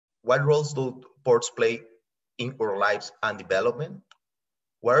What roles do ports play in our lives and development?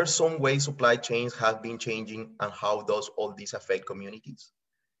 What are some ways supply chains have been changing, and how does all this affect communities?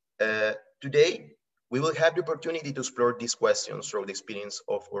 Today, we will have the opportunity to explore these questions through the experience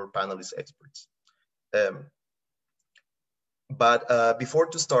of our panelist experts. But before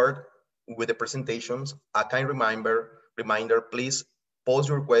to start with the presentations, a kind reminder, please pose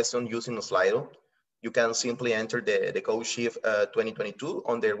your question using Slido. You can simply enter the code shift 2022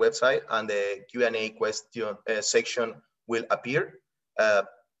 on their website, and the Q&A question section will appear.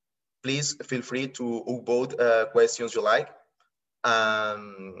 Please feel free to vote questions you like.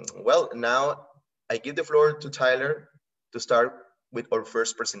 Well, now I give the floor to Tyler to start with our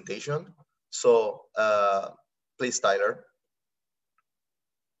first presentation. So please, Tyler.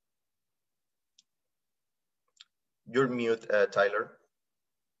 You're mute, Tyler.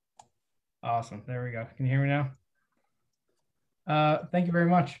 Awesome. There we go. Can you hear me now? Thank you very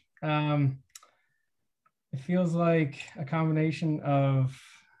much. It feels like a combination of,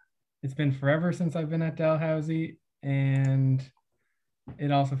 it's been forever since I've been at Dalhousie, and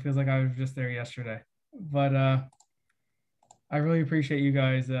it also feels like I was just there yesterday. But I really appreciate you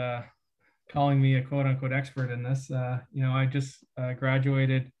guys calling me a quote unquote expert in this. You know, I just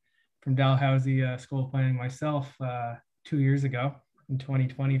graduated from Dalhousie School of Planning myself 2 years ago in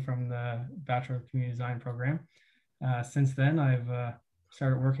 2020 from the Bachelor of Community Design program. Since then, I've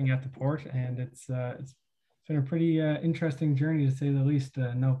started working at the port, and it's been a pretty interesting journey, to say the least,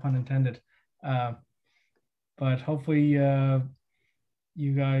 no pun intended. But hopefully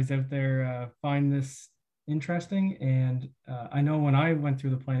you guys out there find this interesting. And I know when I went through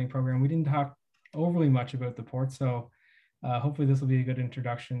the planning program, we didn't talk overly much about the port. So hopefully this will be a good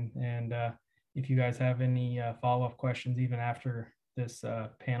introduction. And if you guys have any follow-up questions, even after this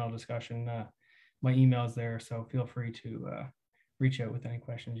panel discussion, my email is there. So feel free to reach out with any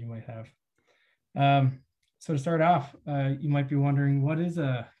questions you might have. So to start off, you might be wondering, what is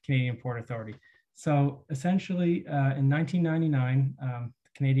a Canadian Port Authority? So essentially, in 1999, the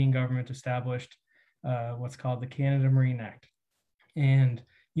Canadian government established what's called the Canada Marine Act. And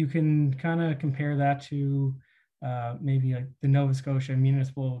you can kind of compare that to maybe like the Nova Scotia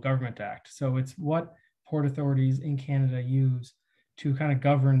Municipal Government Act. So it's what port authorities in Canada use to kind of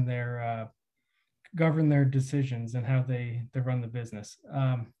govern their decisions and how they run the business.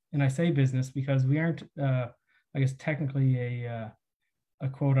 And I say business because we aren't, I guess, technically a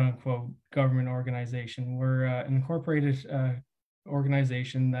quote unquote government organization. We're an incorporated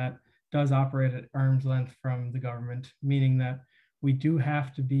organization that does operate at arm's length from the government, meaning that we do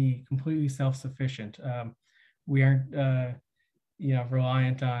have to be completely self-sufficient. We aren't,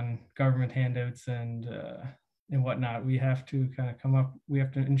 reliant on government handouts and whatnot. We have to kind of we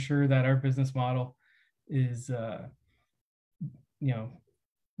have to ensure that our business model is,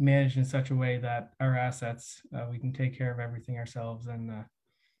 managed in such a way that our assets, we can take care of everything ourselves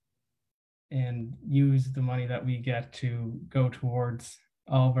and use the money that we get to go towards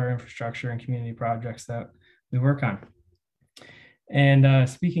all of our infrastructure and community projects that we work on. And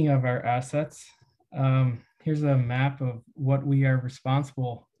speaking of our assets, here's a map of what we are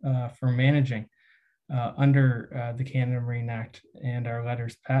responsible for managing under the Canada Marine Act and our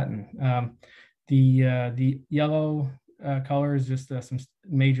letters patent. The yellow color is just some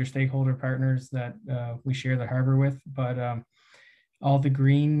major stakeholder partners that we share the harbor with, but all the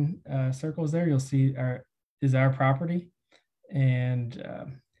green circles there you'll see is our property. And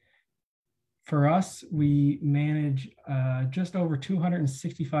for us, we manage just over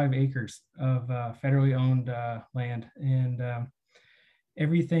 265 acres of federally owned land, and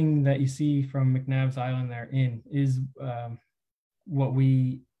everything that you see from McNabb's Island there is what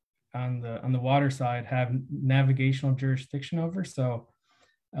we on the water side have navigational jurisdiction over. So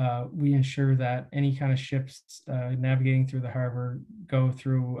we ensure that any kind of ships navigating through the harbor go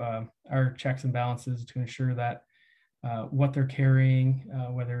through our checks and balances to ensure that what they're carrying,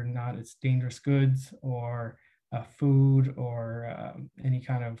 whether or not it's dangerous goods or food or any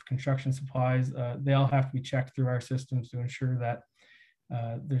kind of construction supplies, they all have to be checked through our systems to ensure that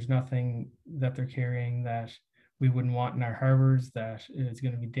there's nothing that they're carrying that we wouldn't want in our harbors that is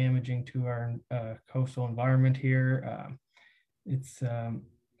going to be damaging to our coastal environment here.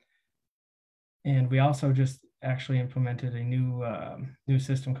 And we also just actually implemented a new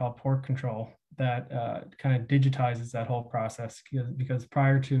system called Port Control that kind of digitizes that whole process, because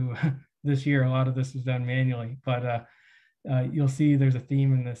prior to this year, a lot of this was done manually. But you'll see there's a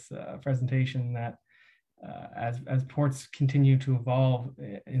theme in this presentation that as ports continue to evolve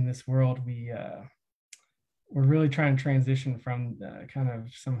in this world, we're really trying to transition from kind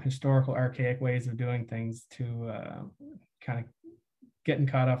of some historical archaic ways of doing things to kind of getting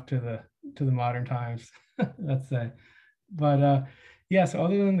caught up to the modern times, let's say. But yeah, so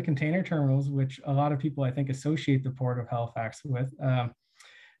other than the container terminals, which a lot of people I think associate the Port of Halifax with,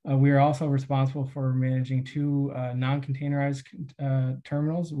 we are also responsible for managing two non-containerized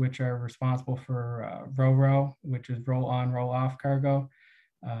terminals, which are responsible for RoRo, which is roll-on, roll-off cargo.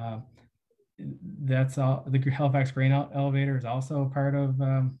 That's all. The Halifax Grain Elevator is also a part of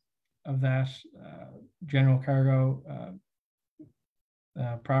that general cargo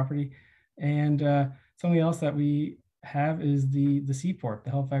property. And something else that we have is the seaport,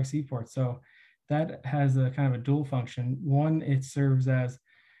 the Halifax Seaport. So that has a kind of a dual function. One, it serves as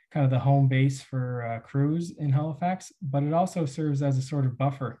kind of the home base for crews in Halifax, but it also serves as a sort of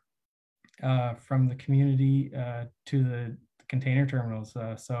buffer from the community to the container terminals.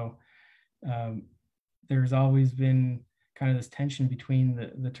 So there's always been kind of this tension between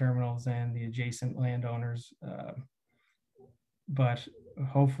the terminals and the adjacent landowners. But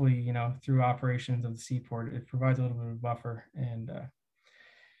hopefully, you know, through operations of the seaport, it provides a little bit of buffer. And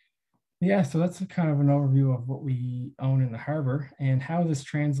yeah, so that's kind of an overview of what we own in the harbor, and how this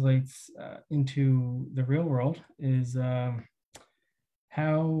translates into the real world is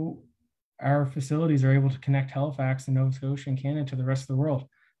how our facilities are able to connect Halifax and Nova Scotia and Canada to the rest of the world.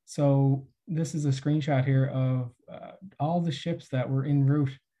 So this is a screenshot here of all the ships that were en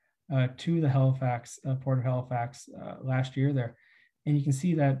route to the Halifax, Port of Halifax last year there. And you can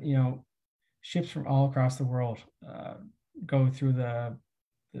see that, you know, ships from all across the world go through the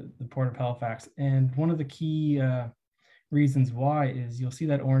Port of Halifax. And one of the key reasons why is you'll see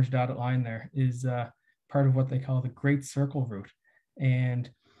that orange dotted line there is part of what they call the Great Circle route. And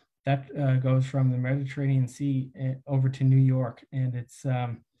that goes from the Mediterranean Sea over to New York. And it's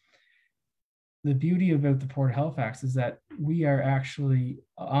the beauty about the Port of Halifax is that we are actually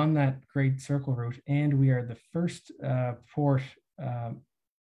on that Great Circle route, and we are the first port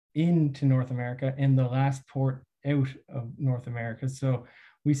into North America and the last port out of North America. So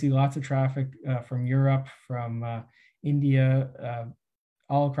we see lots of traffic from Europe, from India,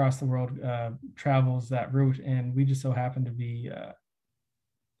 all across the world travels that route. And we just so happen to be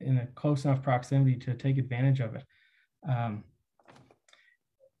in a close enough proximity to take advantage of it.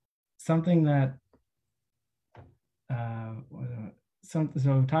 Something that,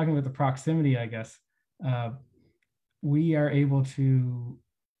 so talking about the proximity, I guess, we are able to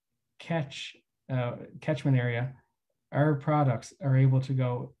catchment area. Our products are able to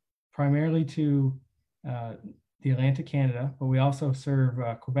go primarily to the Atlantic Canada, but we also serve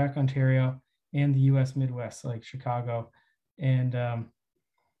Quebec, Ontario, and the US Midwest, like Chicago. And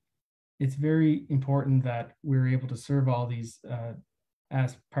it's very important that we're able to serve all these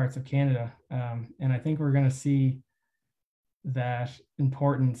as parts of Canada. And I think we're going to see that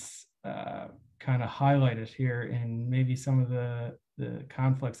importance kind of highlighted here in maybe some of the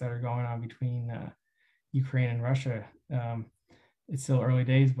conflicts that are going on between Ukraine and Russia. It's still early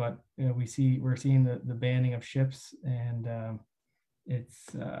days, but you know, we're seeing the banning of ships, and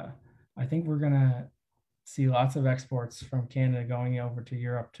I think we're going to see lots of exports from Canada going over to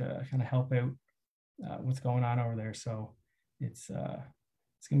Europe to kind of help out what's going on over there. So it's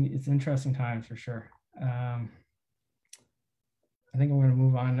interesting times for sure. I think I'm going to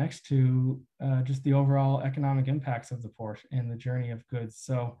move on next to just the overall economic impacts of the port and the journey of goods.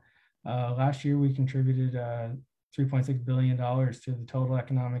 So last year we contributed $3.6 billion to the total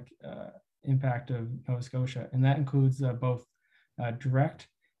economic impact of Nova Scotia, and that includes both direct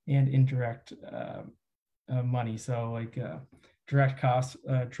and indirect money. So like direct costs,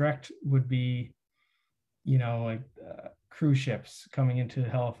 direct would be, you know, like cruise ships coming into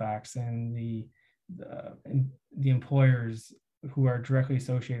Halifax and the employers who are directly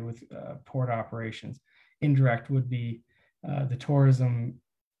associated with port operations. Indirect would be the tourism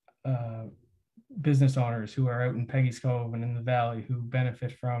business owners who are out in Peggy's Cove and in the valley who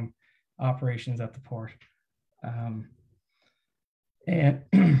benefit from operations at the port. And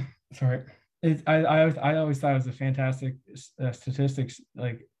sorry, I always thought it was a fantastic statistics,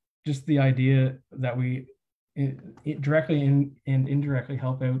 like just the idea that we directly and indirectly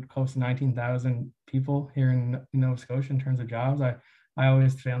help out close to 19,000 people here in Nova Scotia in terms of jobs. I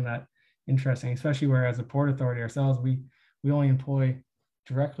always found that interesting, especially where as a port authority ourselves, we only employ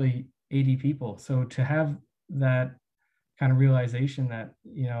directly 80 people. So to have that kind of realization that,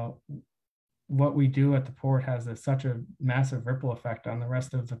 you know, what we do at the port has such a massive ripple effect on the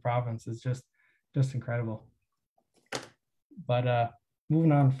rest of the province is just incredible. But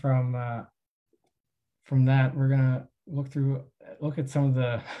moving on from that, we're gonna look at some of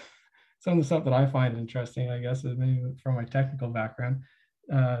the stuff that I find interesting, I guess, is maybe from my technical background,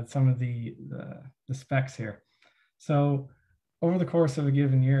 some of the specs here. So over the course of a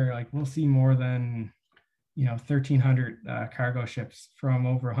given year, like we'll see more than 1,300 cargo ships from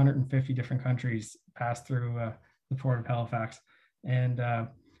over 150 different countries pass through the port of Halifax. And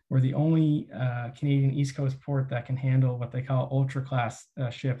we're the only Canadian East Coast port that can handle what they call ultra class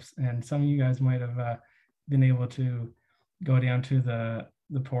ships. And some of you guys might have been able to go down to the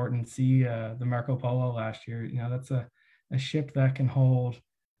port and see the Marco Polo last year. That's a ship that can hold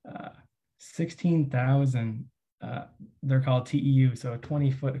 16,000, they're called TEU, so a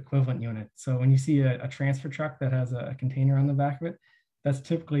 20-foot equivalent unit. So when you see a transfer truck that has a container on the back of it, that's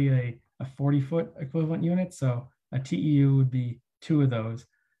typically a 40-foot equivalent unit. So a TEU would be 2 of those.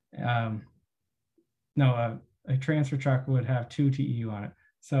 A transfer truck would have 2 TEU on it.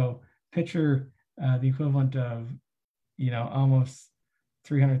 So picture the equivalent of, almost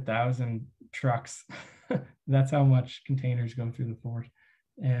 300,000 trucks. That's how much containers go through the port.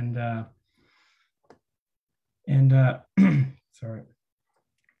 And sorry.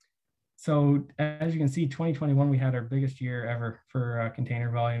 So as you can see, 2021, we had our biggest year ever for container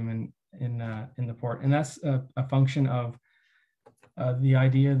volume in the port. And that's a function of the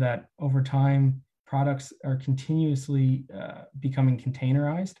idea that over time, products are continuously becoming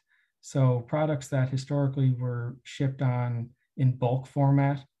containerized. So products that historically were shipped in bulk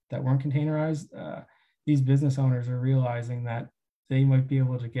format that weren't containerized, these business owners are realizing that they might be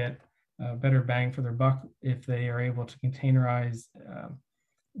able to get better bang for their buck if they are able to containerize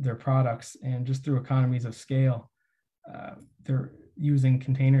their products. And just through economies of scale, they're using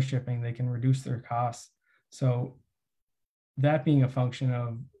container shipping, they can reduce their costs. So that being a function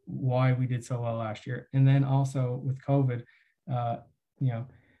of why we did so well last year. And then also with COVID,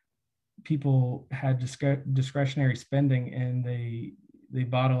 people had discretionary spending, and they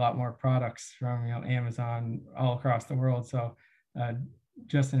bought a lot more products from Amazon all across the world. So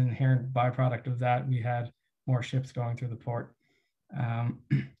just an inherent byproduct of that, we had more ships going through the port.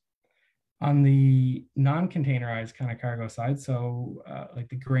 On the non-containerized kind of cargo side, so like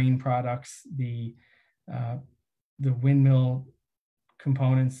the grain products, the windmill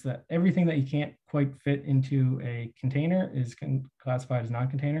components, that everything that you can't quite fit into a container is classified as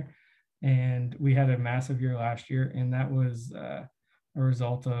non-container. And we had a massive year last year, and that was a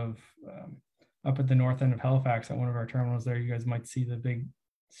result of up at the north end of Halifax at one of our terminals there, you guys might see the big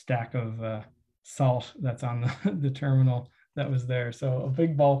stack of salt that's on the terminal that was there. So a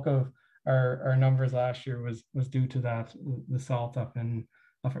big bulk of our numbers last year was due to that, the salt up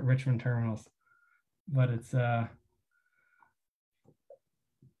at Richmond terminals. But it's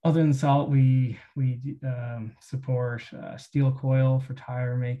other than salt, we support steel coil for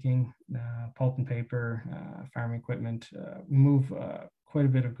tire making, pulp and paper, farm equipment. We move quite a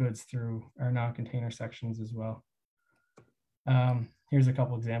bit of goods through our non-container sections as well. Here's a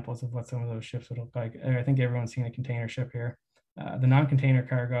couple examples of what some of those ships would look like. I think everyone's seen a container ship here. The non-container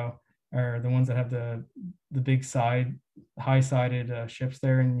cargo are the ones that have the big high-sided ships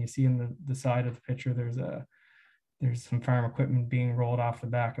there, and you see in the side of the picture there's some farm equipment being rolled off the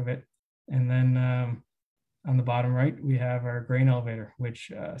back of it. And then on the bottom right, we have our grain elevator,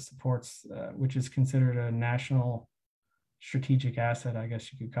 which supports, which is considered a national strategic asset, I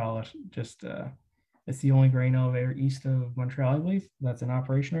guess you could call it. Just it's the only grain elevator east of Montreal, I believe, that's in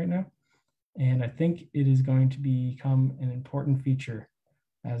operation right now. And I think it is going to become an important feature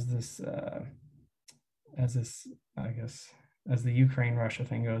as the Ukraine-Russia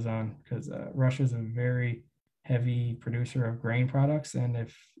thing goes on, because Russia is a very heavy producer of grain products, and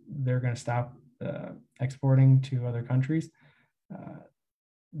if they're going to stop exporting to other countries,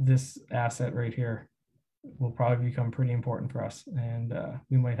 this asset right here will probably become pretty important for us, and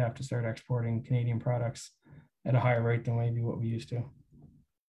we might have to start exporting Canadian products at a higher rate than maybe what we used to.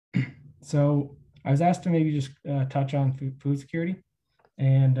 So I was asked to maybe just touch on food security,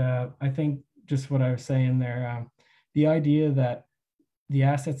 and I think just what I was saying there, the idea that the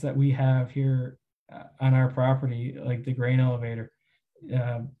assets that we have here on our property, like the grain elevator,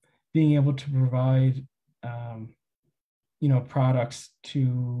 being able to provide, products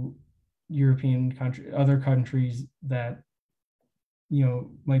to European other countries that,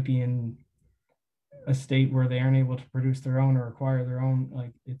 might be in a state where they aren't able to produce their own or acquire their own.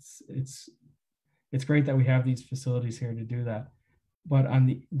 Like it's great that we have these facilities here to do that. But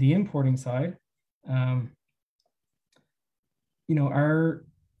on the importing side, our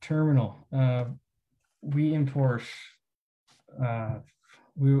terminal, we import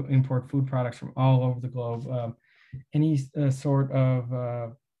food products from all over the globe. Any sort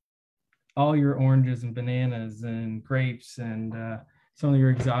of all your oranges and bananas and grapes and some of your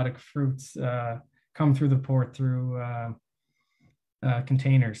exotic fruits come through the port through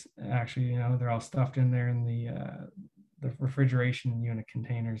containers. Actually, they're all stuffed in there in the refrigeration unit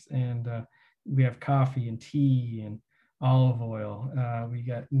containers, and we have coffee and tea and olive oil. We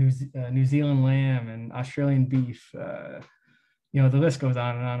got New Zealand lamb and Australian beef. You know, the list goes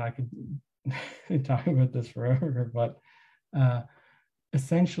on and on. I could talk about this forever, but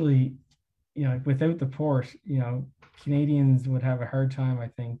essentially, you know, without the port, you know, Canadians would have a hard time, I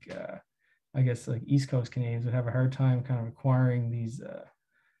think, I guess like East Coast Canadians would have a hard time kind of acquiring these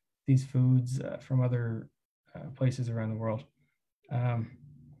foods from other places around the world.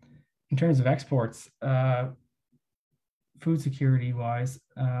 In terms of exports, food security wise,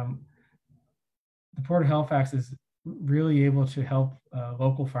 the Port of Halifax is really able to help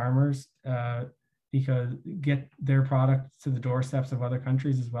local farmers because get their products to the doorsteps of other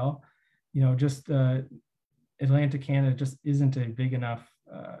countries as well. You know, just Atlantic Canada just isn't a big enough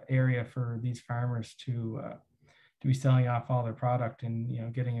area for these farmers to be selling off all their product and, you know,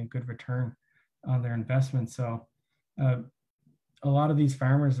 getting a good return on their investment. So a lot of these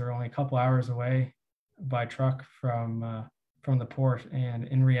farmers are only a couple hours away by truck from the port. And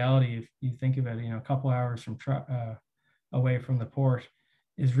in reality, if you think of it, you know, a couple hours from away from the port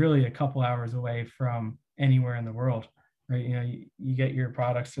is really a couple hours away from anywhere in the world, right? You know, you get your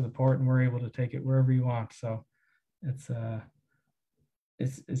products to the port and we're able to take it wherever you want. So it's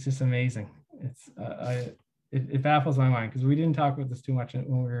just amazing. It baffles my mind because we didn't talk about this too much when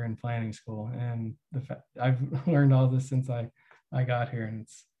we were in planning school, and I've learned all this since I got here, and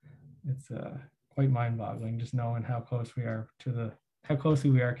it's quite mind-boggling just knowing how close we are how closely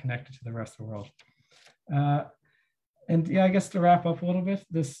we are connected to the rest of the world. And yeah, I guess to wrap up a little bit,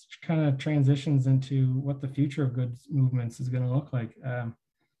 this kind of transitions into what the future of goods movements is going to look like.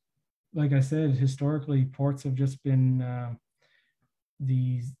 Like I said, historically, ports have just been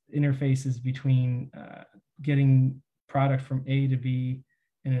these interfaces between getting product from A to B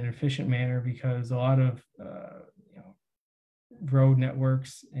in an efficient manner, because a lot of you know, road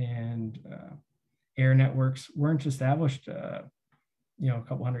networks and air networks weren't established you know, a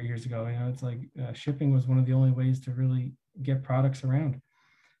couple hundred years ago. You know, it's like shipping was one of the only ways to really get products around.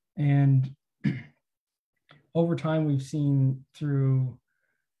 And over time, we've seen through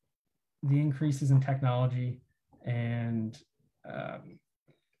the increases in technology and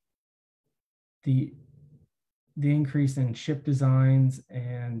the increase in ship designs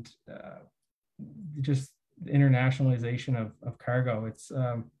and just the internationalization of cargo, it's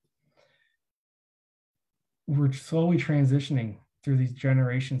we're slowly transitioning through these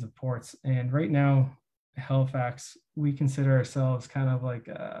generations of ports. And right now, Halifax, we consider ourselves kind of like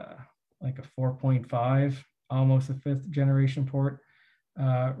a 4.5, almost a 5th generation port.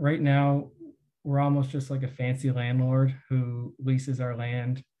 Right now, we're almost just like a fancy landlord who leases our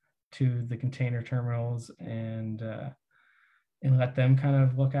land to the container terminals and let them kind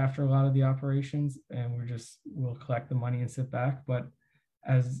of look after a lot of the operations, and we'll collect the money and sit back. But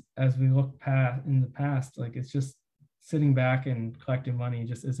as we look past in the past, like, it's just sitting back and collecting money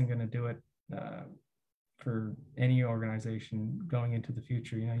just isn't going to do it for any organization going into the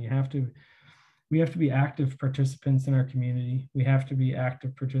future. You know, we have to be active participants in our community. We have to be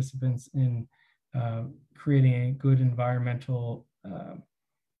active participants in creating a good environmental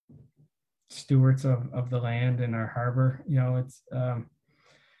stewards of the land in our harbor. You know, it's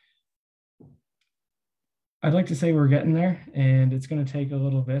I'd like to say we're getting there, and it's going to take a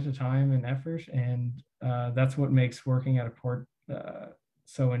little bit of time and effort, and that's what makes working at a port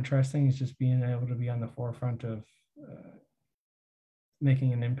so interesting, is just being able to be on the forefront of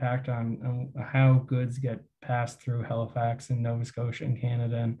making an impact on how goods get passed through Halifax and Nova Scotia and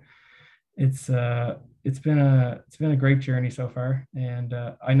Canada. And it's been a great journey so far. And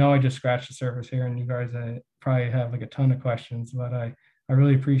I know I just scratched the surface here, and you guys probably have like a ton of questions, but I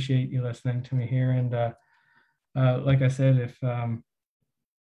really appreciate you listening to me here. And like I said,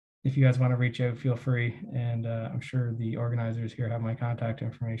 if you guys want to reach out, feel free. And I'm sure the organizers here have my contact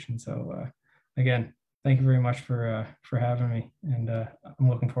information. So again, thank you very much for having me. And I'm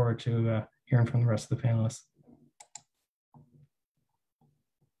looking forward to hearing from the rest of the panelists.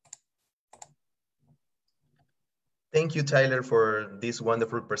 Thank you, Tyler, for this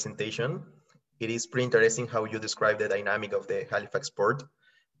wonderful presentation. It is pretty interesting how you describe the dynamic of the Halifax port.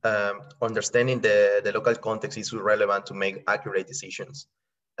 Understanding the local context is relevant to make accurate decisions.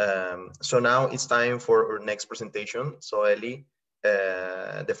 So now it's time for our next presentation. So Ellie,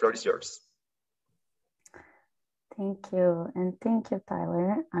 the floor is yours. Thank you. And thank you,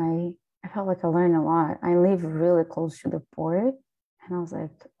 Tyler. I felt like I learned a lot. I live really close to the port, and I was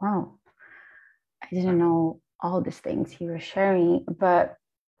like, wow, I didn't know all these things he was sharing. But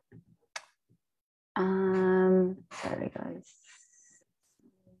sorry guys.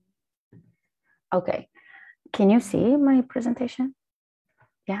 Okay, Can you see my presentation?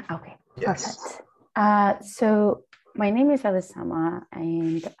 Yeah, okay, Yes. perfect. So my name is Elissama,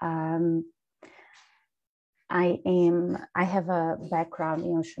 and I have a background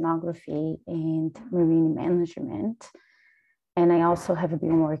in oceanography and marine management. And I also have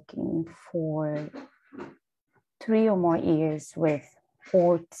been working for 3 or more years with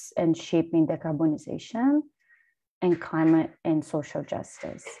ports and shipping decarbonization and climate and social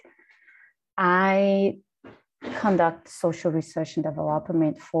justice. I conduct social research and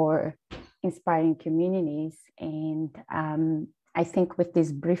development for inspiring communities. And I think with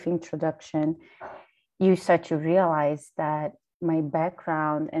this brief introduction, you start to realize that my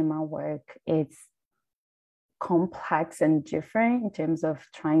background and my work is complex and different in terms of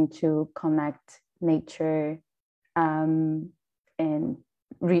trying to connect nature and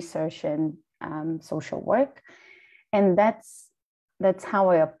research and social work. And that's how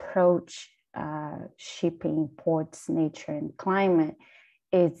I approach shipping, ports, nature, and climate.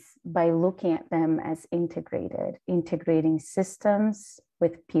 It's by looking at them as integrating systems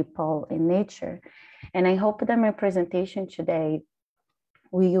with people in nature. And I hope that my presentation today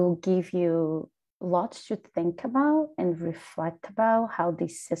will give you lots to think about and reflect about how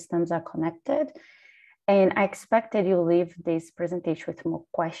these systems are connected. And I expect that you'll leave this presentation with more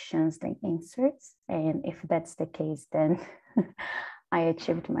questions than answers. And if that's the case, then I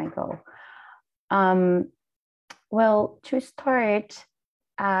achieved my goal. Well, to start,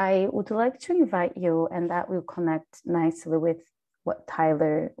 I would like to invite you, and that will connect nicely with what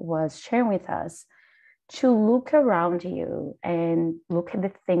Tyler was sharing with us, to look around you and look at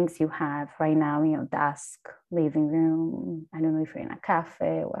the things you have right now in your desk, living room. I don't know if you're in a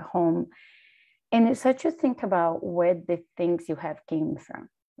cafe or home. And it's such to think about where the things you have came from,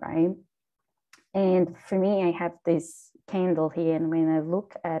 right? And for me, I have this candle here, and when I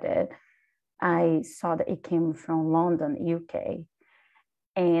look at it, I saw that it came from London, UK.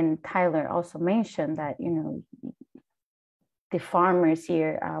 And Tyler also mentioned that, you know, the farmers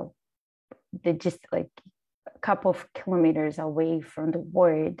here are, they're just like a couple of kilometers away from the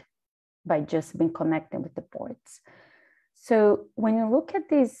world by just being connected with the ports. So when you look at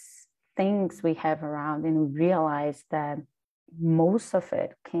these things we have around and we realize that most of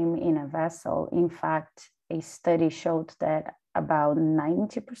it came in a vessel. In fact, a study showed that about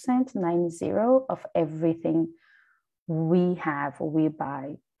 90%, 90 of everything we have or we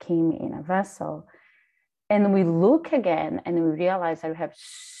buy came in a vessel. And we look again and we realize that we have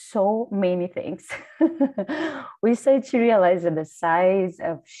so many things. We start to realize that the size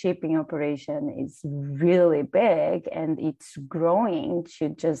of shipping operation is really big, and it's growing to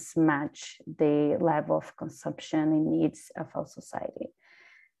just match the level of consumption and needs of our society.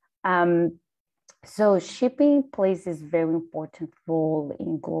 So shipping plays this very important role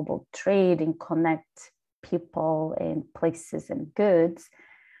in global trade and connect people and places and goods.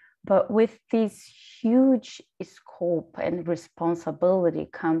 But with this huge scope and responsibility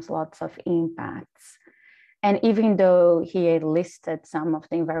comes lots of impacts. And even though he listed some of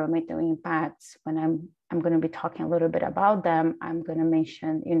the environmental impacts, when I'm going to be talking a little bit about them, I'm going to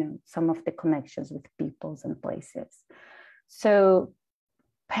mention, you know, some of the connections with peoples and places. So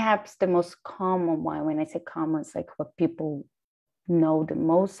perhaps the most common one, when I say common, it's like what people know the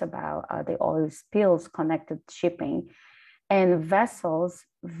most about are the oil spills connected to shipping. And vessels,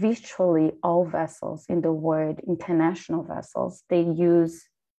 virtually all vessels in the world, international vessels, they use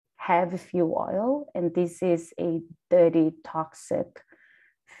heavy fuel oil. And this is a dirty, toxic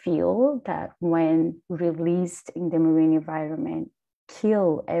fuel that when released in the marine environment,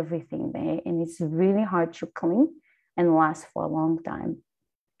 kill everything there. And it's really hard to clean and last for a long time.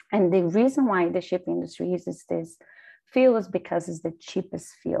 And the reason why the shipping industry uses this fuel is because it's the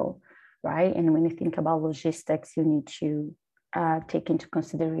cheapest fuel, right? And when you think about logistics, you need to take into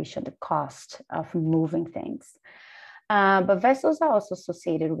consideration the cost of moving things. But vessels are also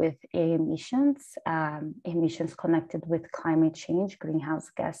associated with emissions, emissions connected with climate change, greenhouse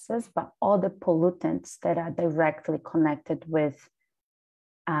gases, but other pollutants that are directly connected with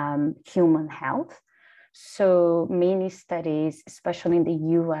human health. So many studies, especially in the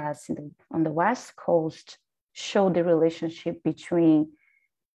US, on the West Coast, show the relationship between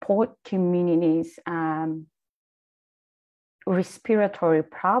port communities, respiratory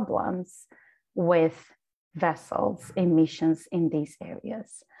problems with vessels emissions in these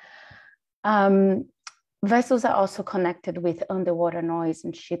areas. Vessels are also connected with underwater noise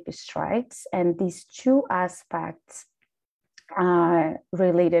and ship strikes, and these two aspects are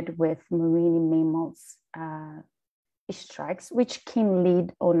related with marine mammals strikes, which can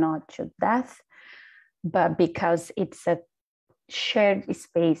lead or not to death, but because it's a shared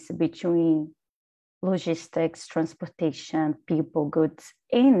space between logistics, transportation, people, goods,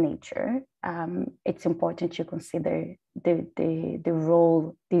 and nature, it's important to consider the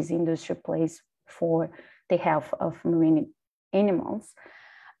role this industry plays for the health of marine animals.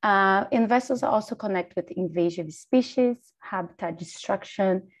 And vessels also connect with invasive species, habitat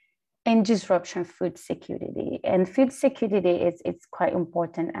destruction, and disruption of food security. And food security it's quite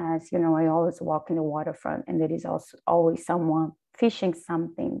important, as you know, I always walk in the waterfront and there is also always someone fishing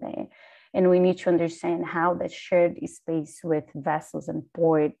something there. And we need to understand how that shared space with vessels and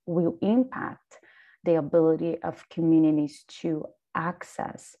port will impact the ability of communities to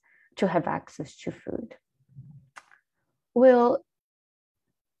have access to food. Well,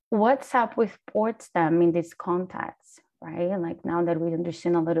 what's up with ports then in this context, right? Like now that we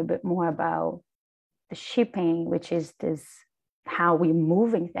understand a little bit more about the shipping, which is this, how we're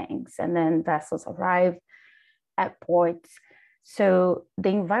moving things, and then vessels arrive at ports. So the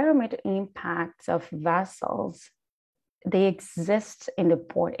environmental impacts of vessels, they exist in the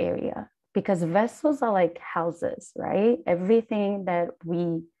port area because vessels are like houses, right? Everything that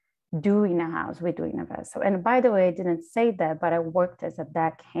we do in a house, we do in a vessel. And by the way, I didn't say that, but I worked as a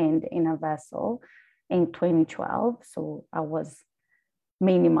deckhand in a vessel in 2012. So I was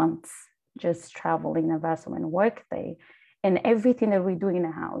many months just traveling in a vessel and work there. And everything that we do in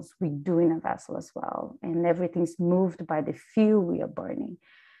a house, we do in a vessel as well. And everything's moved by the fuel we are burning.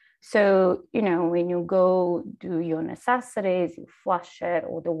 So, you know, when you go do your necessities, you flush it,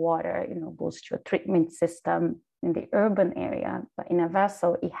 or the water, you know, goes to a treatment system in the urban area. But in a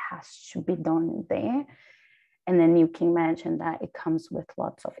vessel, it has to be done there. And then you can imagine that it comes with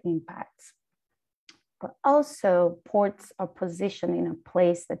lots of impacts. But also ports are positioned in a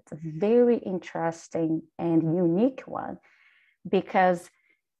place that's a very interesting and unique one, because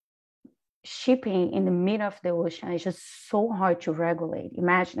shipping in the middle of the ocean is just so hard to regulate.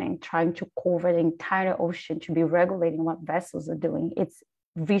 Imagining trying to cover the entire ocean to be regulating what vessels are doing. It's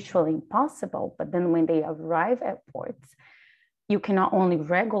virtually impossible. But then when they arrive at ports, you can not only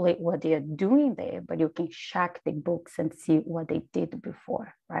regulate what they are doing there, but you can check the books and see what they did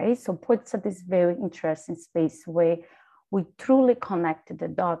before, right? So ports are this very interesting space where we truly connect the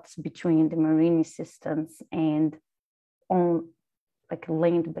dots between the marine systems and on like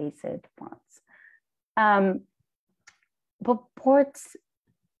land-based ones. But ports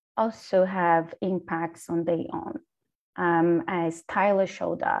also have impacts on their own. As Tyler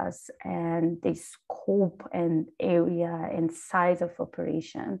showed us, and the scope and area and size of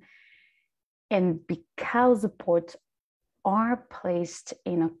operation. And because the ports are placed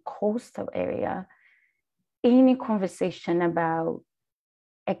in a coastal area, any conversation about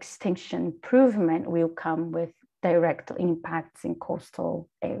extinction improvement will come with direct impacts in coastal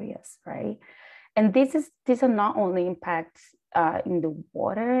areas, right? And these are not only impacts in the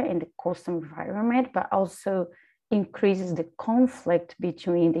water and the coastal environment, but also increases the conflict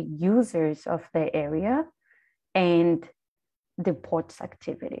between the users of the area and the port's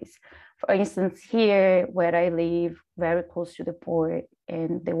activities. For instance, here where I live, very close to the port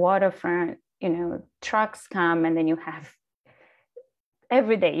and the waterfront, you know, trucks come, and then you have,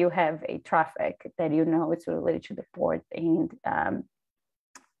 every day you have a traffic that you know it's related to the port and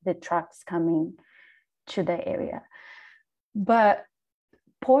the trucks coming to the area. But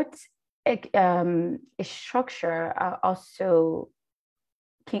ports structure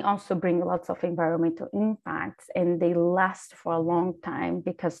can also bring lots of environmental impacts, and they last for a long time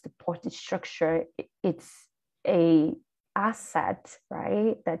because the port structure, it's a asset,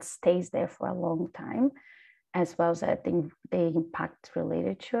 right, that stays there for a long time, as well as the impact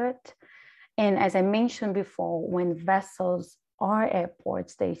related to it. And as I mentioned before, when vessels are at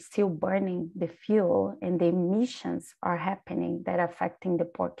ports, they're still burning the fuel, and the emissions are happening that are affecting the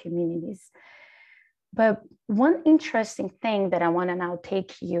port communities. But one interesting thing that I want to now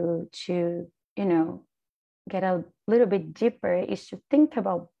take you to, you know, get a little bit deeper is to think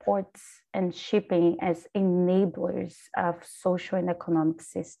about ports and shipping as enablers of social and economic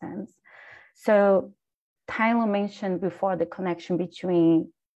systems. So Tyler mentioned before the connection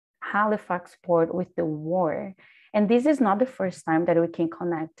between Halifax Port with the war. And this is not the first time that we can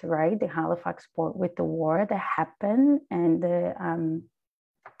connect, right? The Halifax Port with the war that happened, and the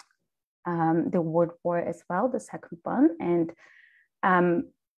World War as well, the second one. And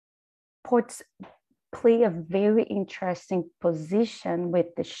ports play a very interesting position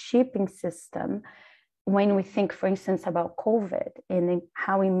with the shipping system when we think, for instance, about COVID and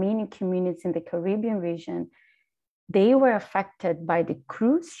how in many communities in the Caribbean region, they were affected by the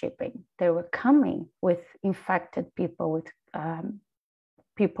cruise shipping. They were coming with infected people, with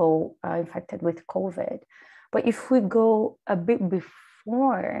infected with COVID. But if we go a bit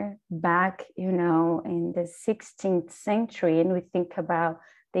before, back, you know, in the 16th century, and we think about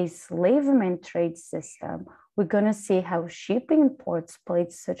the enslavement trade system, we're going to see how shipping and ports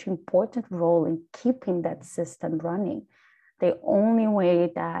played such an important role in keeping that system running. The only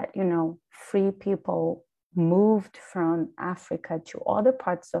way that, you know, free people moved from Africa to other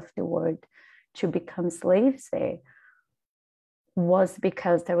parts of the world to become slaves there was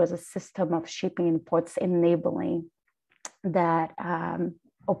because there was a system of shipping and ports enabling that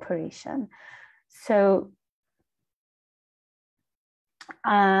operation. So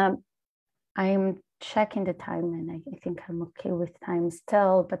I'm checking the time, and I think I'm okay with time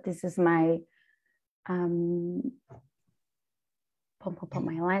still, but this is my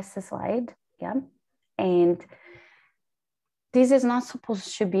my last slide. Yeah. And this is not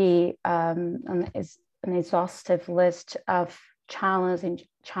supposed to be an exhaustive list of challenges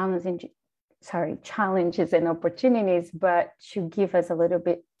and opportunities, but to give us a little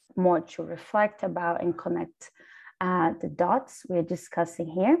bit more to reflect about and connect the dots we're discussing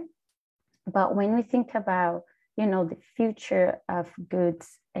here. But when we think about, you know, the future of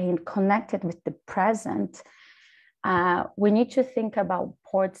goods and connected with the present, we need to think about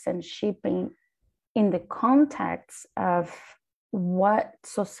ports and shipping in the context of what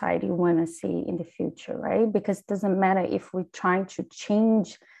society want to see in the future, right? Because it doesn't matter if we're trying to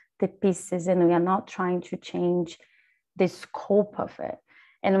change the pieces and we are not trying to change the scope of it.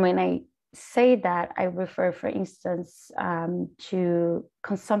 And when I say that, I refer, for instance, to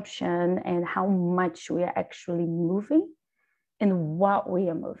consumption and how much we are actually moving and what we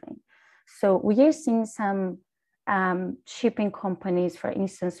are moving. So we are seeing some shipping companies, for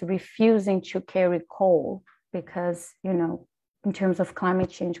instance, refusing to carry coal because, you know, in terms of climate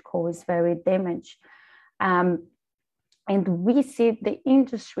change, coal is very damaged. And we see the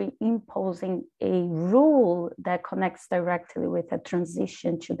industry imposing a rule that connects directly with a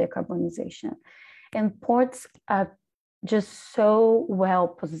transition to decarbonization. And ports are just so well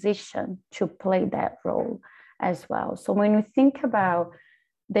positioned to play that role as well. So when we think about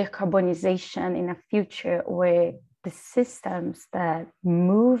decarbonization in a future where the systems that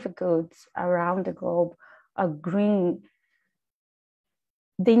move goods around the globe are green,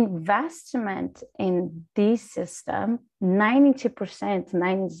 the investment in this system, 90%,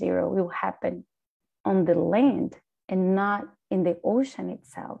 90, will happen on the land and not in the ocean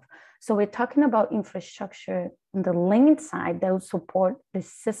itself. So we're talking about infrastructure on the land side that will support the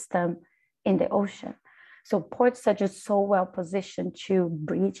system in the ocean. So ports are just so well positioned to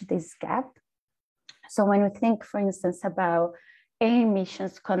bridge this gap. So when we think, for instance, about air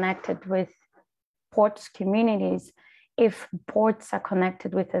emissions connected with ports communities, if ports are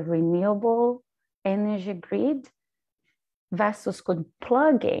connected with a renewable energy grid, vessels could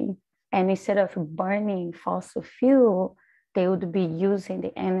plug in, and instead of burning fossil fuel, they would be using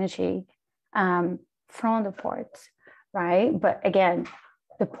the energy from the ports, right? But again,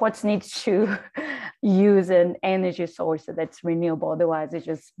 the ports need to use an energy source that's renewable. Otherwise, it's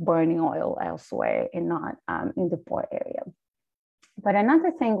just burning oil elsewhere and not in the port area. But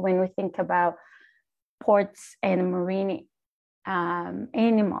another thing, when we think about ports and marine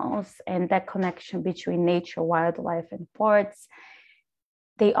animals and that connection between nature, wildlife, and ports,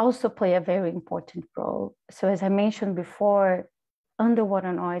 they also play a very important role. So as I mentioned before,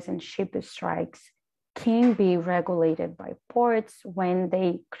 underwater noise and ship strikes can be regulated by ports when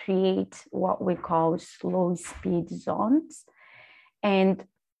they create what we call slow speed zones. And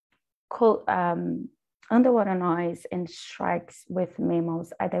underwater noise and strikes with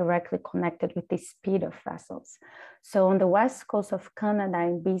mammals are directly connected with the speed of vessels. So on the west coast of Canada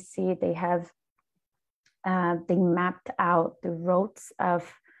in BC, they have they mapped out the routes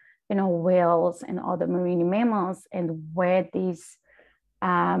of, you know, whales and other marine mammals, and where these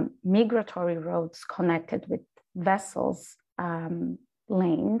migratory routes connected with vessels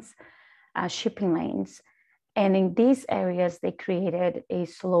lanes, shipping lanes. And in these areas, they created a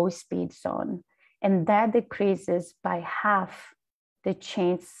slow speed zone. And that decreases by half the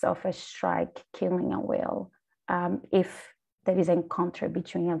chance of a strike killing a whale if there is an encounter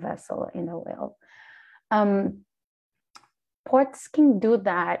between a vessel and a whale. Ports can do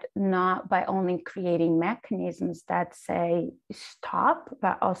that not by only creating mechanisms that say stop,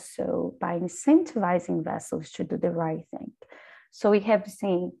 but also by incentivizing vessels to do the right thing. So we have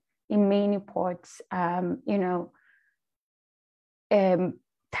seen in many ports,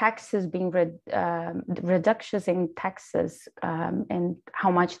 taxes being reductions in taxes and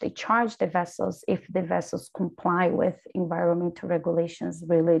how much they charge the vessels if the vessels comply with environmental regulations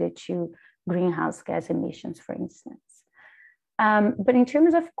related to greenhouse gas emissions, for instance. But in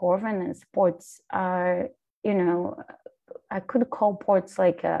terms of governance, ports are, I could call ports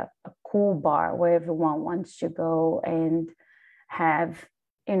like a cool bar where everyone wants to go and have,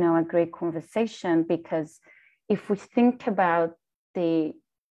 you know, a great conversation. Because if we think about the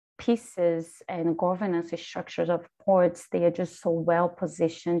pieces and governance structures of ports, they are just so well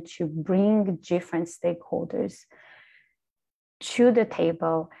positioned to bring different stakeholders to the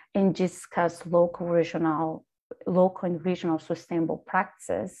table and discuss local and regional sustainable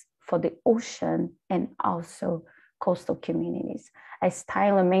practices for the ocean and also coastal communities. As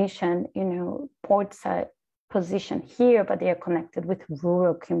Tyler mentioned, you know, ports are positioned here, but they are connected with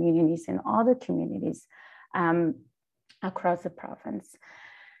rural communities and other communities across the province.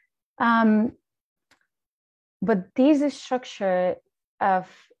 But this structure of,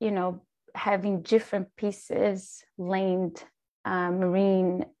 you know, having different pieces, land,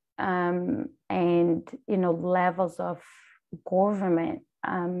 marine, and, you know, levels of government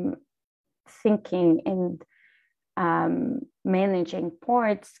thinking and managing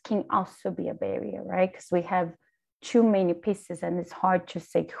ports can also be a barrier, right? Because we have too many pieces and it's hard to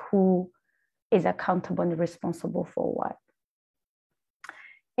say who is accountable and responsible for what.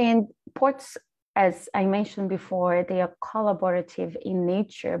 And ports, as I mentioned before, they are collaborative in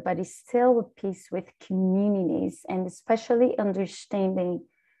nature, but it's still a piece with communities, and especially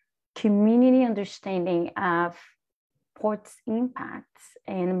community understanding of ports' impacts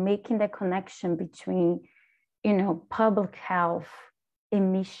and making the connection between, you know, public health,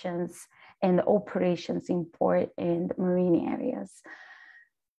 emissions, and operations in port and marine areas.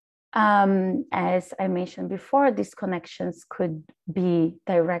 As I mentioned before, these connections could be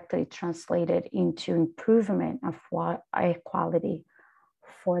directly translated into improvement of air quality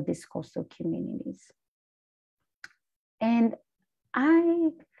for these coastal communities. And I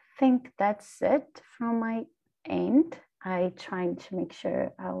think that's it from my end. I tried to make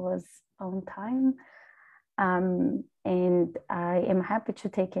sure I was on time. And I am happy to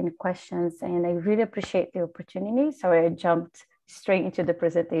take any questions, and I really appreciate the opportunity. So I jumped straight into the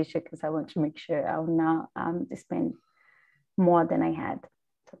presentation because I want to make sure I'll not spend more than I had.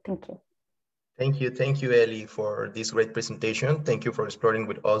 So thank you. Thank you, Ellie, for this great presentation. Thank you for exploring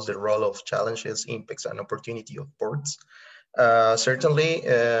with us the role of challenges, impacts, and opportunity of ports. Certainly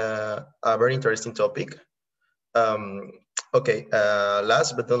a very interesting topic. Okay,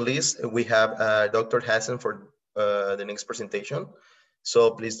 last but not least, we have Dr. Hassan for the next presentation.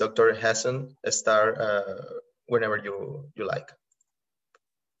 So please, Dr. Hassan, start whenever you like.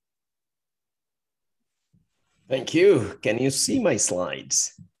 Thank you. Can you see my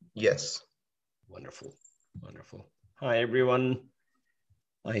slides? Yes. Wonderful, wonderful. Hi, everyone.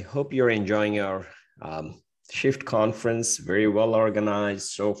 I hope you're enjoying our Shift conference, very well organized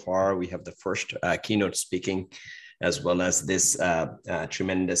so far. We have the first keynote speaking, as well as this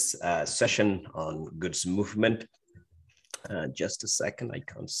tremendous session on goods movement. Just a second, I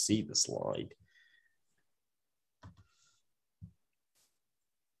can't see the slide.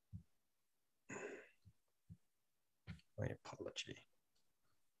 My apology.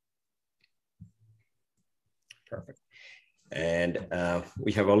 Perfect. And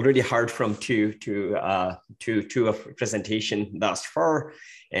we have already heard from two of presentation thus far,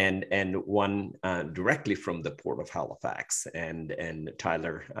 and one directly from the Port of Halifax. And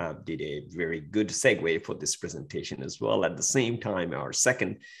Tyler did a very good segue for this presentation as well. At the same time, our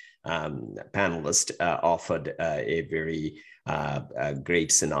second panelist offered a very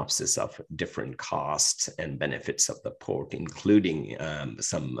great synopsis of different costs and benefits of the port, including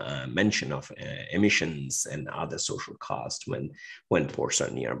some mention of emissions and other social costs when ports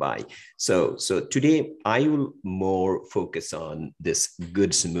are nearby. So today I will more focus on this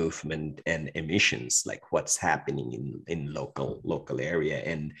goods movement and emissions, like what's happening in local area.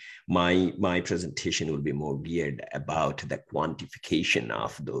 And my presentation will be more geared about the quantification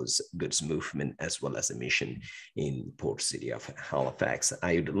of those goods movement as well as emission in Port City of Halifax.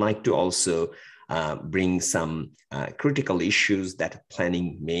 I would like to also bring some critical issues that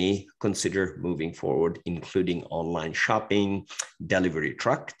planning may consider moving forward, including online shopping, delivery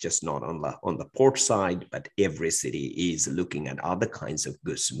truck, just not on the port side, but every city is looking at other kinds of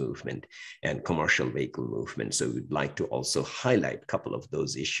goods movement and commercial vehicle movement. So we'd like to also highlight a couple of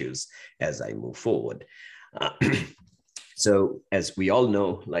those issues as I move forward. So as we all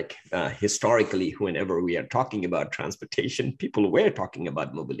know, like historically, whenever we are talking about transportation, people were talking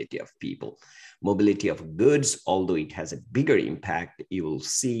about mobility of people, mobility of goods, although it has a bigger impact. You will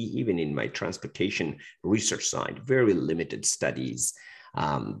see even in my transportation research side, very limited studies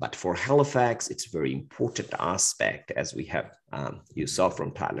But for Halifax, it's a very important aspect, as we have, you saw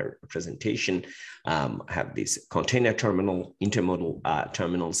from Tyler's presentation, have these container terminal, intermodal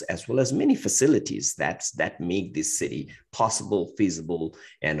terminals, as well as many facilities that make this city possible, feasible,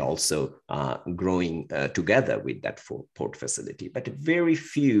 and also growing together with that port facility. But very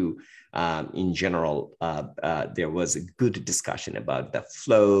few, in general, there was a good discussion about the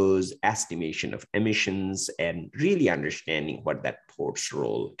flows, estimation of emissions, and really understanding what that port's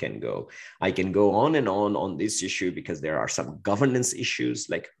role can go. I can go on and on this issue because there are some governance issues,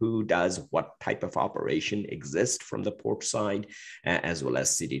 like who does what type of operation exists from the port side, as well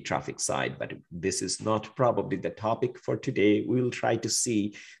as city traffic side. But this is not probably the topic for today. We will try to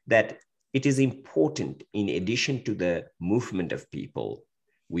see that it is important, in addition to the movement of people,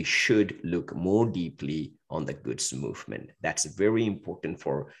 we should look more deeply on the goods movement. That's very important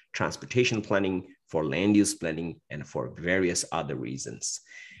for transportation planning, for land use planning, and for various other reasons.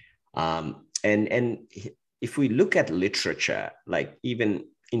 And if we look at literature, like even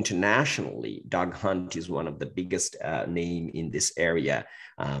internationally, Doug Hunt is one of the biggest name in this area.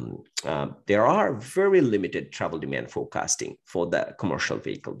 There are very limited travel demand forecasting for the commercial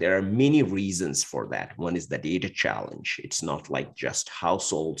vehicle. There are many reasons for that. One is the data challenge. It's not like just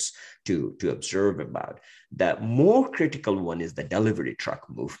households to observe about. The more critical one is the delivery truck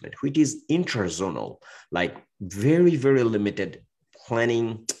movement, which is interzonal, like very, very limited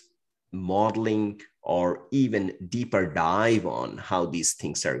planning, modeling, or even deeper dive on how these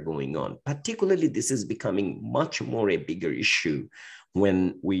things are going on. Particularly, this is becoming much more a bigger issue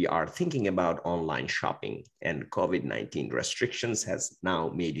when we are thinking about online shopping, and COVID-19 restrictions has now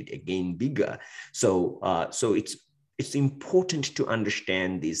made it again bigger. So it's important to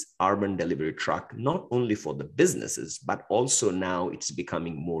understand this urban delivery truck, not only for the businesses, but also now it's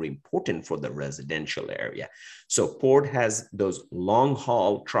becoming more important for the residential area. So Port has those long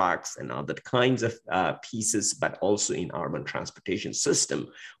haul trucks and other kinds of pieces, but also in urban transportation system,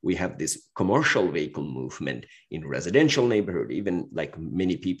 we have this commercial vehicle movement in residential neighborhood. Even like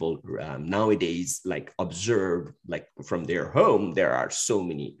many people nowadays, like observe, like from their home, there are so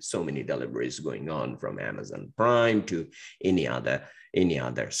many deliveries going on from Amazon Prime to any other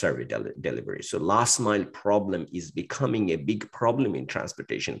service delivery. So last mile problem is becoming a big problem in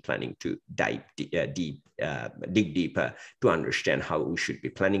transportation planning, to dig deeper to understand how we should be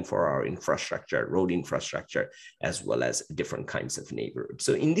planning for our infrastructure, road infrastructure, as well as different kinds of neighborhoods.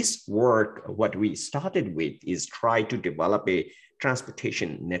 So in this work, what we started with is try to develop a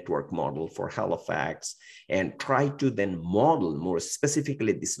transportation network model for Halifax and try to then model more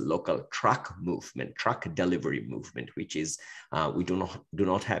specifically this local truck movement, truck delivery movement, which is we do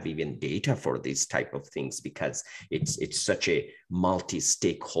not have even data for these type of things because it's such a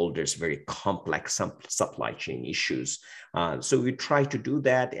multi-stakeholders, very complex supply chain issues. So we try to do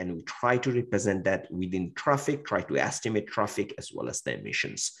that, and we try to represent that within traffic, try to estimate traffic as well as the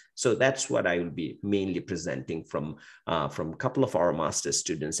emissions. So that's what I will be mainly presenting from a couple of our master's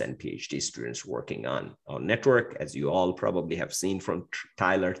students and PhD students working on our network. As you all probably have seen from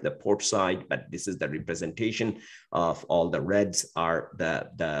Tyler, the port side, but this is the representation of all the reds are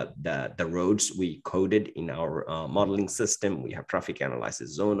the roads we coded in our modeling system. We have traffic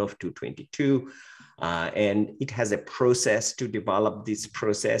analysis zone of 222. And it has a process to develop this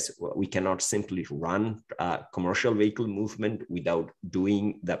process. We cannot simply run commercial vehicle movement without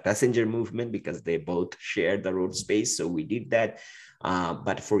doing the passenger movement because they both share the road space. So we did that.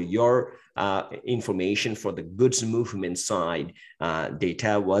 But for your information, for the goods movement side,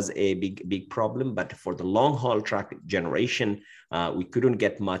 data was a big problem. But for the long haul truck generation, we couldn't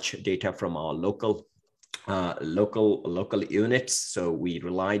get much data from our local units. So we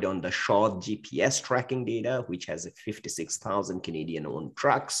relied on the Shaw GPS tracking data, which has 56,000 Canadian owned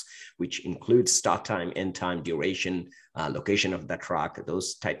trucks, which includes start time, end time, duration, location of the truck,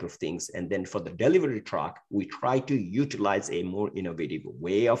 those type of things. And then for the delivery truck, we try to utilize a more innovative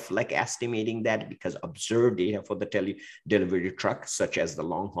way of like estimating that, because observed data for the delivery truck, such as the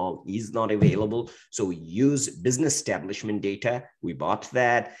long haul, is not available. So we use business establishment data. We bought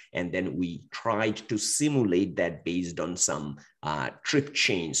that, and then we tried to simulate that based on some trip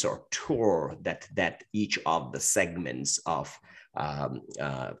chains or tour that each of the segments of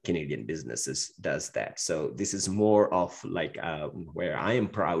Canadian businesses does that. So this is more of like where I am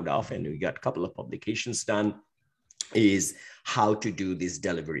proud of, and we got a couple of publications done, is how to do this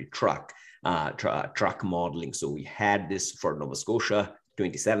delivery truck modeling. So we had this for Nova Scotia,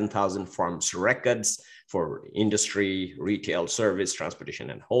 27,000 farms records for industry, retail, service, transportation,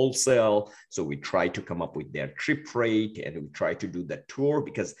 and wholesale. So we try to come up with their trip rate, and we try to do the tour,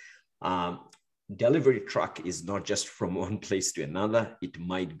 because delivery truck is not just from one place to another. It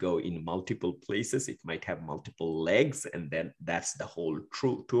might go in multiple places. It might have multiple legs, and then that's the whole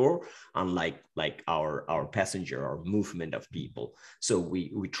true tour, unlike our passenger or movement of people. So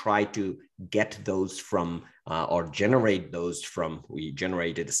we try to get those from or generate those from, we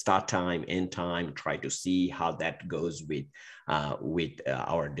generated start time, end time, try to see how that goes with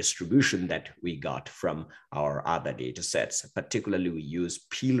our distribution that we got from our other data sets. Particularly, we use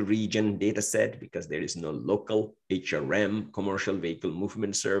Peel region data set because there is no local HRM, commercial vehicle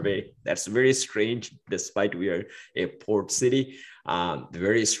movement survey. That's very strange, despite we are a port city.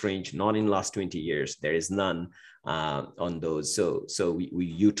 Very strange, not in the last 20 years, there is none on those. So we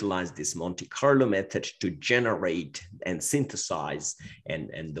utilize this Monte Carlo method to generate and synthesize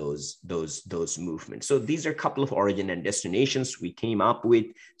and those movements. So these are a couple of origin and destinations we came up with.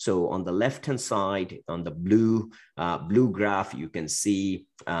 So on the left-hand side, on the blue graph, you can see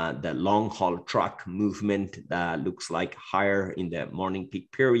the long haul truck movement looks like higher in the morning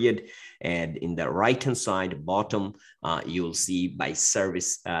peak period. And in the right-hand side, bottom, you'll see by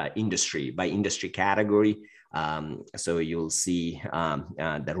service industry, by industry category. So you'll see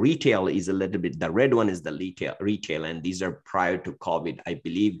the retail is a little bit, the red one is the retail, and these are prior to COVID. I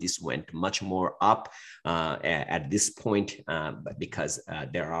believe this went much more up at this point, but because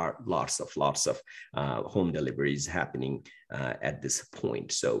there are lots of home deliveries happening at this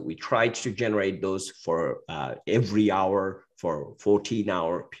point. So we tried to generate those for every hour for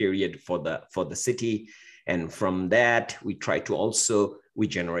 14-hour period for the city. And from that, we try to also, we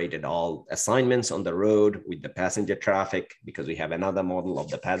generated all assignments on the road with the passenger traffic, because we have another model of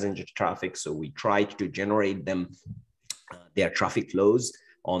the passenger traffic. So we tried to generate them, their traffic flows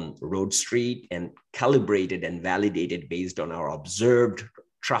on road street, and calibrated and validated based on our observed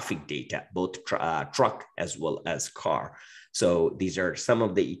traffic data, both truck as well as car. So these are some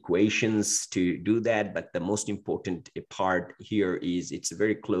of the equations to do that, but the most important part here is it's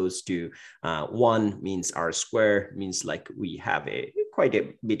very close to 1 means R square, means like we have quite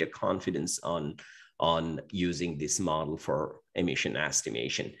a bit of confidence on using this model for emission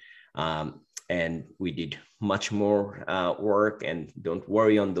estimation. And we did much more work, and don't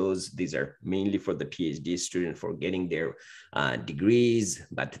worry on those. These are mainly for the PhD student for getting their degrees,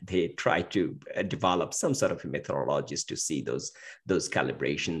 but they try to develop some sort of methodologies to see those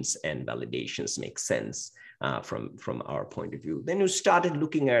calibrations and validations make sense from our point of view. Then we started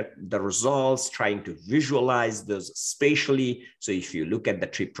looking at the results, trying to visualize those spatially. So if you look at the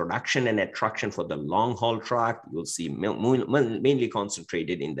trip production and attraction for the long haul truck, you'll see mainly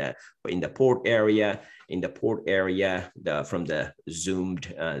concentrated in the port area. In the port area, from the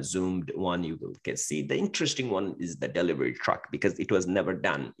zoomed one, you can see the interesting one is the delivery truck, because it was never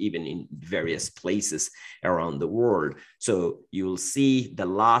done even in various places around the world. So you'll see the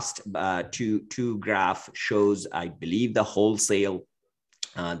last two graph shows, I believe, the wholesale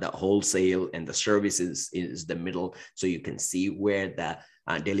and the services is the middle. So you can see where the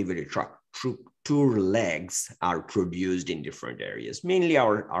delivery truck tour legs are produced in different areas, mainly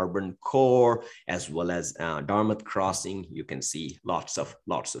our urban core, as well as Dartmouth Crossing. You can see lots of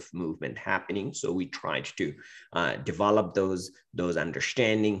movement happening. So we tried to develop those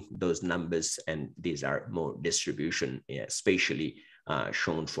understanding, those numbers, and these are more distribution spatially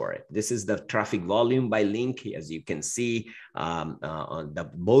shown for it. This is the traffic volume by link. As you can see,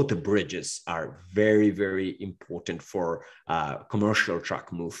 both bridges are very, very important for commercial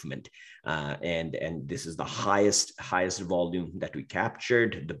truck movement. And this is the highest volume that we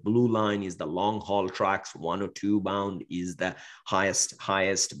captured. The blue line is the long haul trucks. 102 bound is the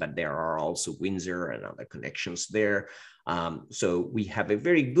highest, but there are also Windsor and other connections there. So we have a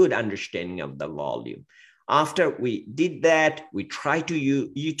very good understanding of the volume. After we did that, we try to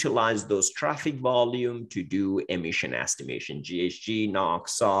utilize those traffic volume to do emission estimation, GHG,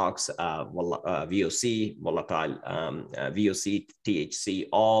 NOx, SOx, VOC, volatile VOC, THC,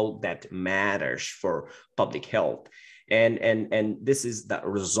 all that matters for public health. And this is the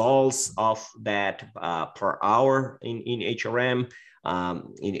results of that per hour in HRM.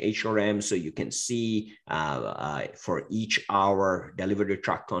 So you can see for each hour delivery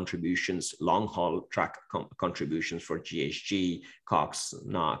truck contributions, long haul truck contributions for GHG, COX,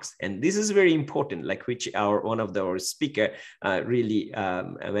 NOx. And this is very important, like which one of our speaker really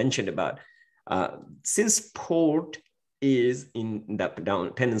mentioned about. Since port is in the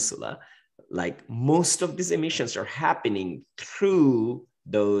down peninsula, like most of these emissions are happening through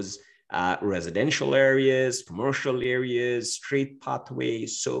those residential areas, commercial areas, street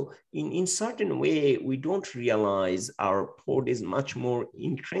pathways. So in certain way, we don't realize our port is much more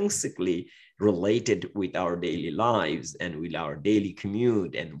intrinsically related with our daily lives and with our daily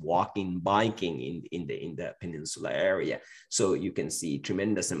commute and walking, biking in the peninsula area. So you can see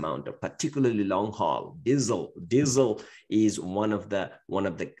tremendous amount of particularly long haul diesel. Diesel is one of the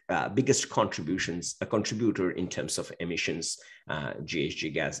biggest contributor in terms of emissions,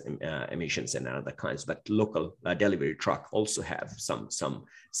 GHG gas emissions and other kinds. But local delivery truck also have some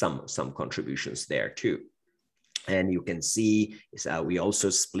contributions there too. And you can see we also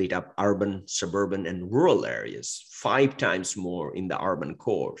split up urban, suburban, and rural areas 5 times more in the urban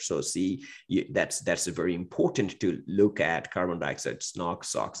core. So see, that's very important to look at carbon dioxide,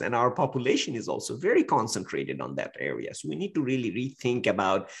 SOx, and our population is also very concentrated on that area. So we need to really rethink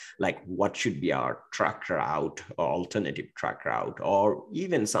about like what should be our truck route or alternative truck route, or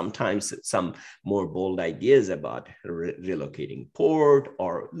even sometimes some more bold ideas about relocating port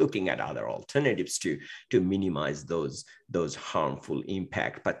or looking at other alternatives to minimize those harmful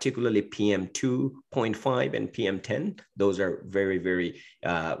impact, particularly PM 2.5 and PM 10. Those are very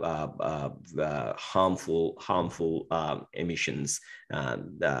harmful emissions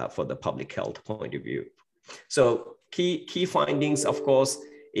for the public health point of view. So key findings, of course,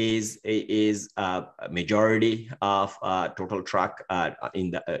 is a majority of total truck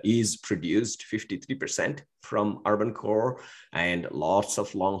is produced 53% from urban core, and lots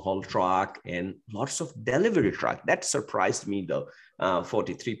of long haul truck and lots of delivery truck. That surprised me though,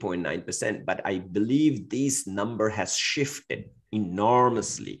 43.9%, but I believe this number has shifted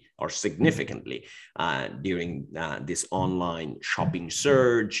enormously or significantly during this online shopping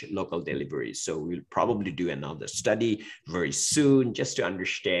surge, local deliveries. So we'll probably do another study very soon just to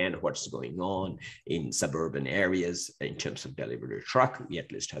understand what's going on in suburban areas in terms of delivery truck. We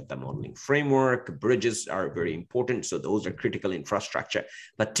at least have the modeling framework. Bridges are very important. So those are critical infrastructure,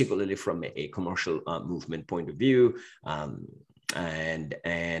 particularly from a commercial movement point of view. And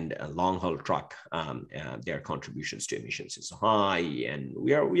a long haul truck, their contributions to emissions is high, and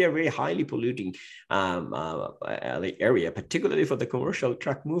we are very highly polluting area, particularly for the commercial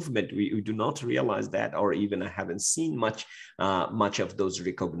truck movement. We do not realize that, or even I haven't seen much of those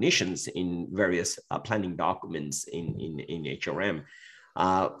recognitions in various planning documents in HRM.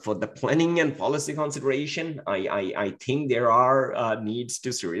 For the planning and policy consideration, I think there are needs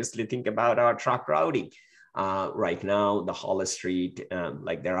to seriously think about our truck routing. Right now, the Hollis Street,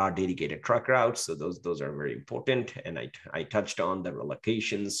 like there are dedicated truck routes, so those are very important. And I touched on the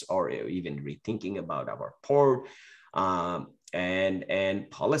relocations or even rethinking about our port and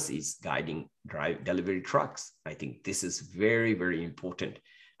policies guiding delivery trucks. I think this is very important.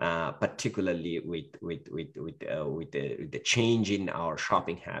 Particularly with the change in our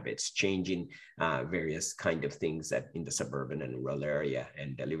shopping habits, changing various kind of things that in the suburban and rural area,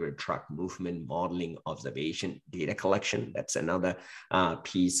 and delivery truck movement, modeling, observation, data collection. That's another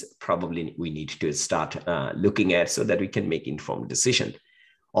piece probably we need to start looking at so that we can make informed decision.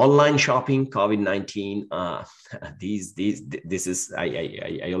 Online shopping, COVID-19, this is,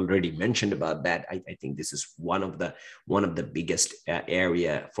 I already mentioned about that. I think this is one of the biggest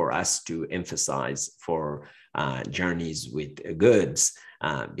area for us to emphasize for journeys with goods,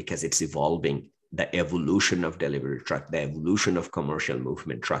 because it's evolving. The evolution of delivery truck, the evolution of commercial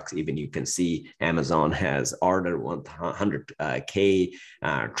movement trucks. Even you can see Amazon has ordered 100K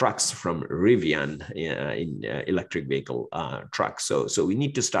trucks from Rivian in electric vehicle trucks. So we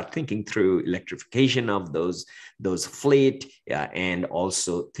need to start thinking through electrification of those fleet, and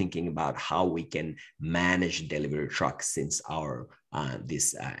also thinking about how we can manage delivery trucks, since our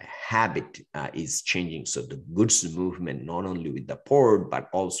this habit is changing. So the goods movement, not only with the port, but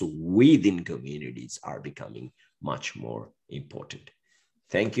also within communities, are becoming much more important.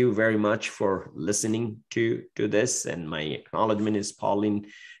 Thank you very much for listening to this. And my acknowledgement is Pauline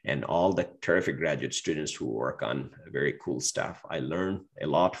and all the terrific graduate students who work on very cool stuff. I learn a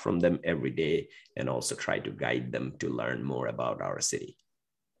lot from them every day, and also try to guide them to learn more about our city.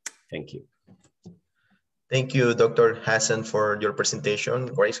 Thank you. Thank you, Dr. Hassan, for your presentation.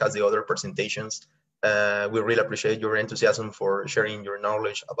 Grace has the other presentations. We really appreciate your enthusiasm for sharing your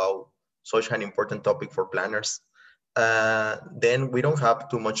knowledge about such an important topic for planners. Then we don't have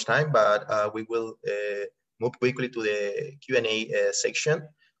too much time, but we will move quickly to the Q&A section.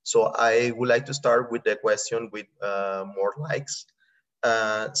 So I would like to start with the question with more likes.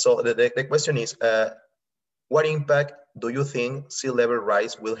 So the question is, what impact do you think sea level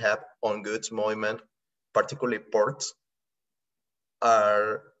rise will have on goods movement, particularly ports?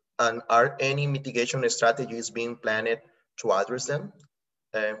 Are any mitigation strategies being planned to address them?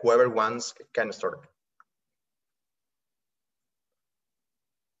 Whoever wants can start.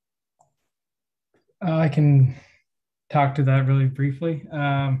 I can talk to that really briefly.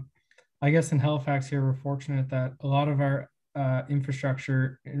 I guess in Halifax here, we're fortunate that a lot of our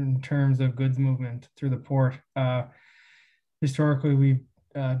infrastructure in terms of goods movement through the port, historically, we've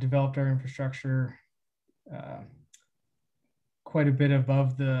developed our infrastructure quite a bit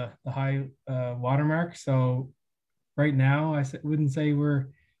above the high watermark. So right now, I wouldn't say we're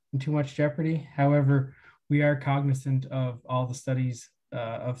in too much jeopardy. However, we are cognizant of all the studies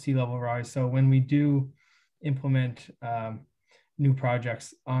of sea level rise. So when we do implement new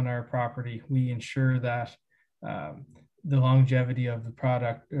projects on our property, we ensure that the longevity of the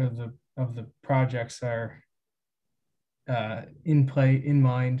product or of the projects are in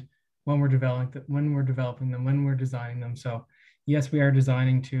mind when we're developing them, when we're designing them. So yes, we are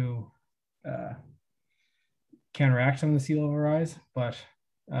designing to counteract some of the sea level rise, but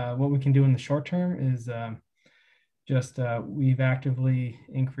what we can do in the short term is we've actively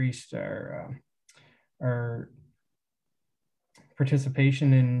increased our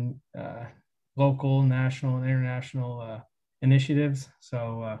participation in local, national, and international initiatives.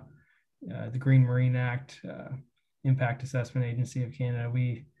 So the Green Marine Act, Impact Assessment Agency of Canada,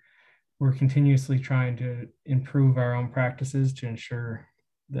 we're continuously trying to improve our own practices to ensure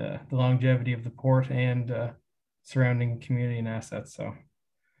the longevity of the port and surrounding community and assets. So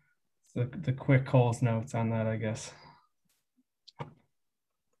the quick Coles notes on that, I guess.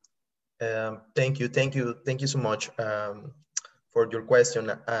 Thank you so much for your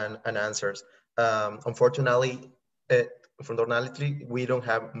question and answers. Unfortunately, we don't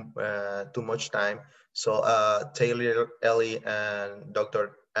have too much time. So Taylor, Ellie, and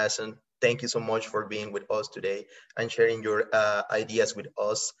Dr. Asen, thank you so much for being with us today and sharing your ideas with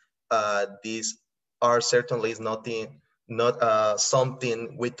us. These are certainly not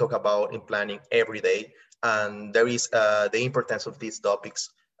something we talk about in planning every day. And there is the importance of these topics,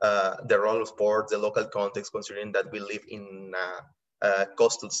 the role of sports, the local context, considering that we live in a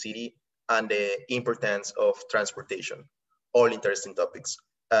coastal city, and the importance of transportation, all interesting topics.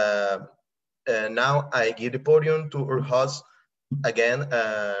 Now I give the podium to our host again.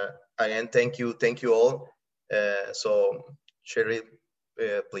 Again, thank you all. So Sherry,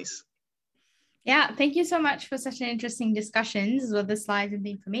 please. Yeah, thank you so much for such an interesting discussions with the slides and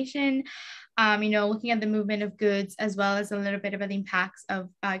the information. Looking at the movement of goods as well as a little bit about the impacts of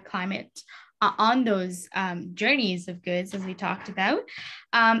climate on those journeys of goods as we talked about.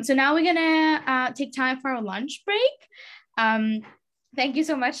 So now we're gonna take time for our lunch break. Thank you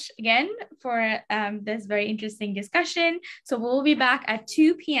so much again for this very interesting discussion. So we'll be back at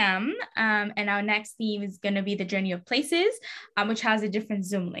 2 p.m. And our next theme is gonna be the Journey of Places, which has a different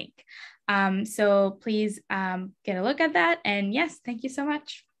Zoom link. So please get a look at that. And yes, thank you so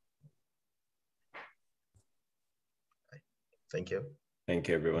much. Thank you. Thank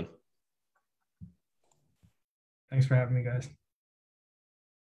you, everyone. Thanks for having me, guys.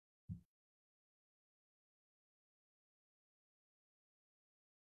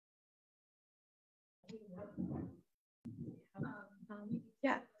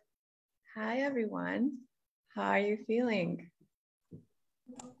 Yeah. Hi, everyone. How are you feeling?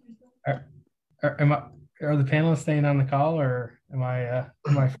 Are the panelists staying on the call, or am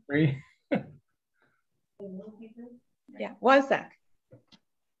I free? Yeah, 1 sec.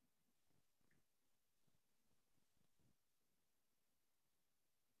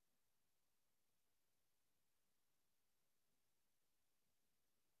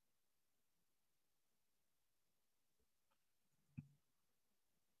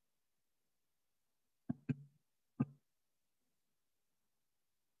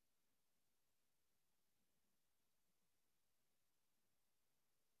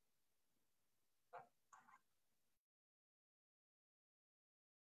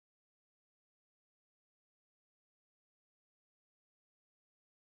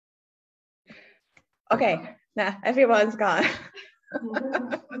 Okay, now everyone's gone.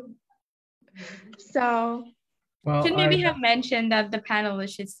 So, Well, should maybe have mentioned that the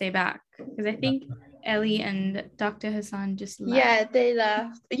panelists should stay back, because I think Ellie and Dr. Hassan just left. Yeah, they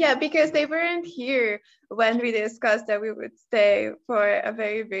left. Yeah, because they weren't here when we discussed that we would stay for a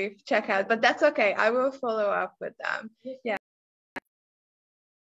very brief checkout, but that's okay. I will follow up with them. Yeah.